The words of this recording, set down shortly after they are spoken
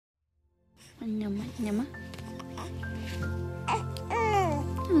Nyama, nyama.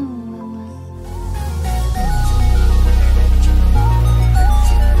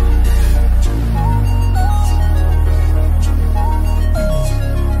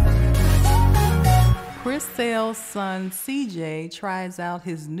 Chris Sale's son CJ tries out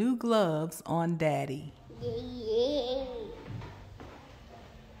his new gloves on Daddy.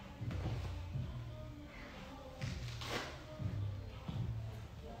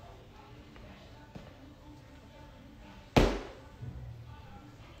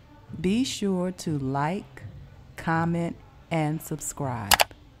 Be sure to like, comment, and subscribe.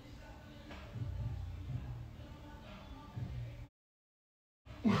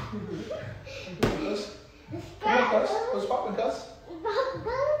 What's poppin', Gus?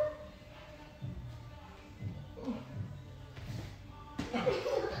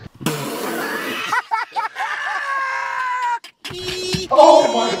 Oh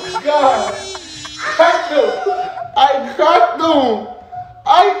my God! Cracked him! I cracked him!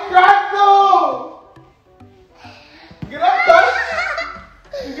 Get up, Gus!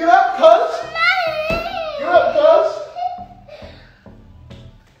 Get up, Gus! Get up, Gus!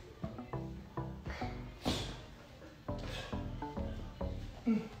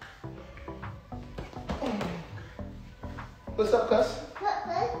 What's up, Gus?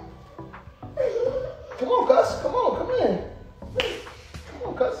 Come on, Gus. Come on, come in. Come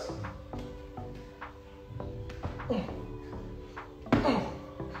on, Gus.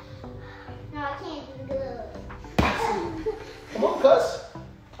 No, I can't do the gloves. Come on, Gus.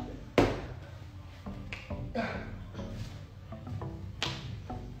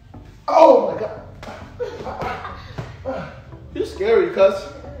 Oh my God. You're scary, Gus.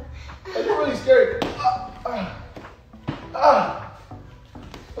 You're really scary.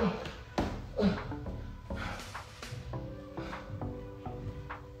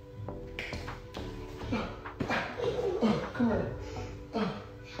 Come here.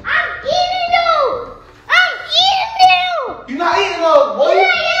 I'm eating those! You're not eating those, boy.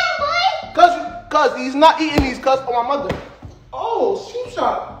 Yeah, boy! Cuz, he's not eating these, cuz, on my mother. Oh, sheep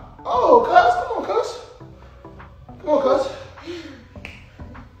shop. Oh, cuz, come on, cuz. Come on, cuz.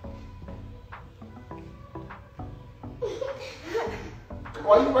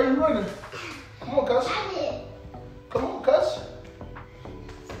 Why you running? Come on, cuz. Come on, cuz.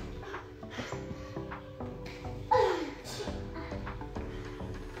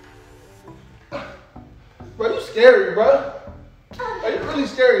 Bro, you scary, bro. Bro, you really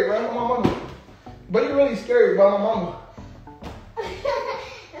scary, bro. On my mama. Bro, you really scary, bro. On my mama.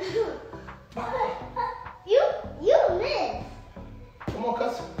 You miss. Come on,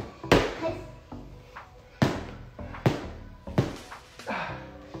 cuz.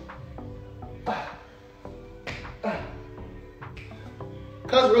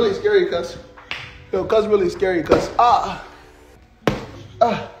 Cuz really scary, cuz. Yo, cuz really scary, cuz.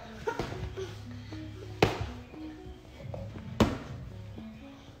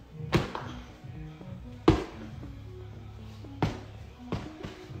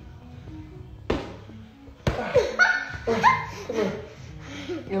 Come here.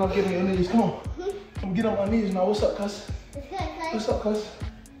 You know, get on your knees. Come on. I'm get on my knees now. What's up, cuz? What's up, cuz?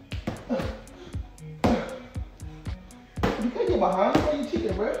 You can't get behind me. Why you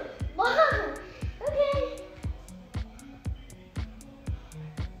cheating, bro? Mom, okay.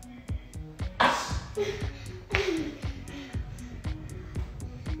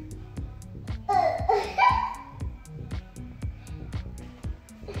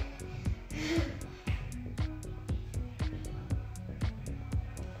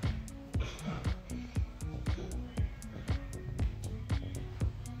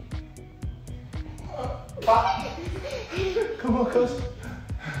 Come on, cuz.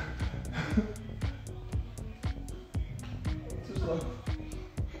 Too slow.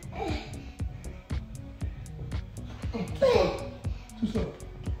 Too slow.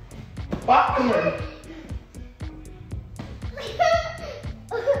 Pop, come here.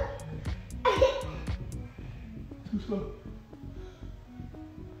 Too slow.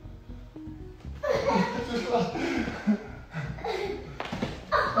 Too slow.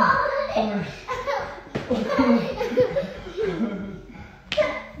 Come here.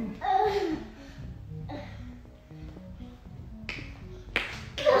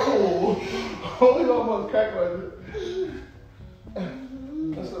 Oh, we almost cracked like this.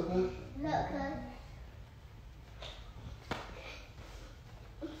 What's up, man? Look, cuz.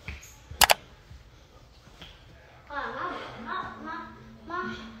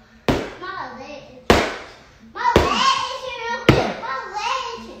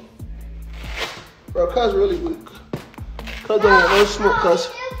 Bro, cuz really weak. Cuz don't want no smoke, cuz.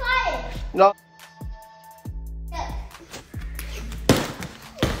 No.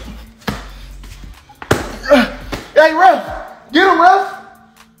 Hey, ref. Get him, ref.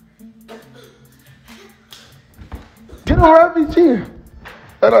 Get him, ref. He's cheating.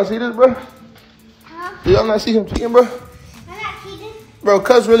 Y'all not see this, bro? Huh? Y'all not see him cheating, bro? I'm not cheating. Bro,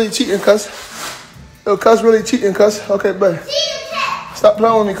 cuz really cheating, cuz. Yo, cuz really cheating, cuz. Okay, bro. Stop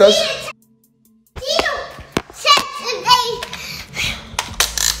playing with me, cuz.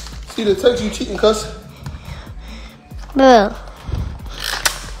 See the text, you cheating, cuz. Bro.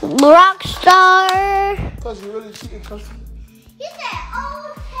 Rockstar. Cuz, you really cheating, cuz. You said,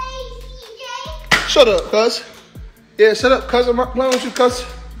 okay, CJ. Shut up, cuz. Yeah, shut up, cuz. I'm not playing with you, cuz.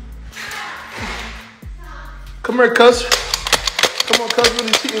 Come here, cuz. Come on, cuz.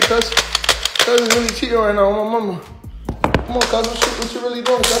 Really cheating, cuz. Cuz is really cheating right now on my mama. Come on, cuz. What you really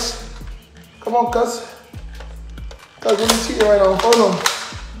doing, cuz? Come on, cuz. Cuz really cheating right now.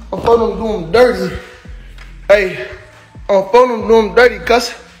 I'm phone him doing dirty. Hey, I'm phone him doing dirty,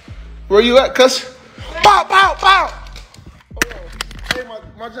 cuz. Where you at, cuz? Pow, pow, pow. Hold on. Hey,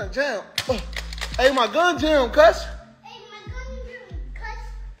 my gun jam. Hey, my gun jam, cuz.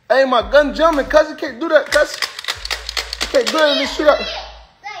 Hey, my gun jamming, cuz. You can't do that, cuz. You can't do that in the shootout.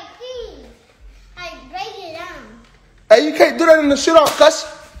 Break it down. Hey, you can't do that in the shootout, cuz.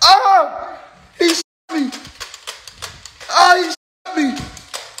 Ah! He shot me. Ah, he shot me.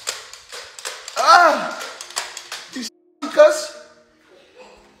 Ah! He shot me, cuz.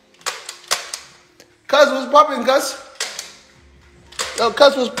 Cuz, what's poppin', cuz? Yo,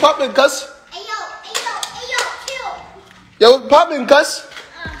 cuz, what's poppin', cuz? Hey, yo, chill. Yo, what's poppin', cuz?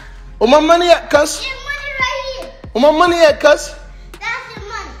 Where my money at, cuz? There's money right here. Where my money at, cuz? That's your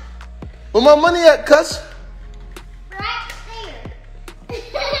money. Where my money at, cuz? Right there.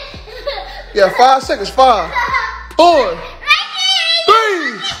 Yeah, 5 seconds. 5, 4, Right there.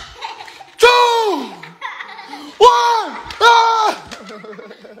 3, 2, 1. Ah!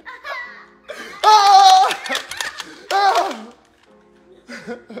 Ah! Ah!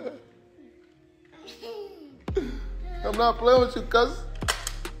 I'm not playing with you, cuz.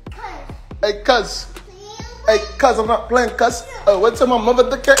 Hey, cuz. Hey, cuz, I'm not playing, cuz. Wait till my mother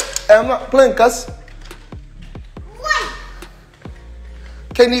the cat. Hey, I'm not playing, cuz. What?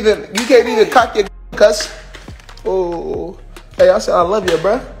 You can't even cock your cuz. Oh, hey, I said I love you,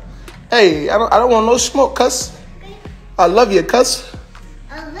 bruh. Hey, I don't want no smoke, cuz. I love you, cuz.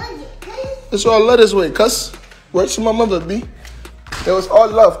 I love you, cuz. It's all love this way, cuz. Where should my mother be? It was all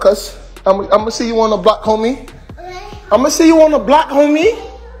love, cuz. I'm gonna see you on the block, homie. Okay. I'm gonna see you on the block, homie.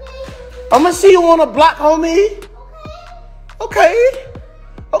 I'm gonna see you on the block, homie. Okay.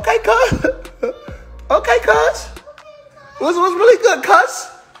 Okay, cuz. Okay, cuz. What's really good, cuz?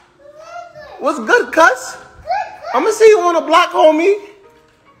 What's good, cuz? I'm gonna see you on the block, homie.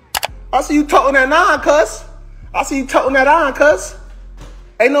 I see you toting that 9, cuz. I see you toting that on, cuz.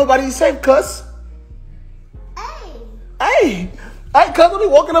 Ain't nobody safe, cuz. Hey. Hey, cuz, don't be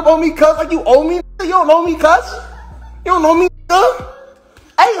walking up on me, cuz, like you owe me. You don't know me, cuz. You don't know me, cuz.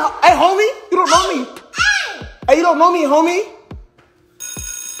 Hey, homie, you don't know me. Hey, you don't know me, homie.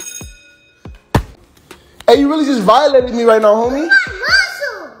 Hey, you really just violated me right now, homie.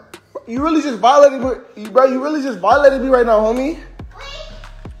 Muscle. You really just violated me, bro. You really just violated me right now, homie.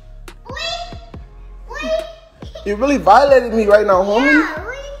 Wait. You really violated me right now, homie.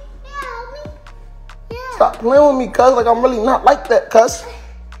 Yeah. Stop playing with me, cuz. Like, I'm really not like that, cuz.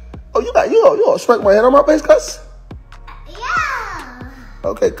 Oh, you gonna smack my head on my face, cuz? Yeah.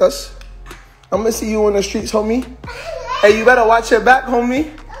 Okay, cuz. I'm gonna see you in the streets, homie. Hey, you better watch your back,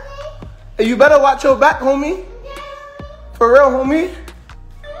 homie. Hey, you better watch your back, homie. For real, homie.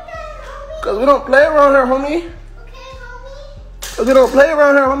 Cuz we don't play around here, homie. Cuz we don't play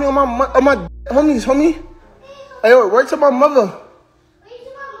around here, homie. On my homies, homie. Hey, yo, word to my mother.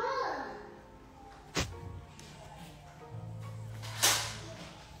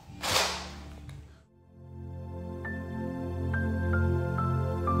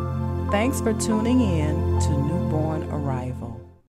 Thanks for tuning in to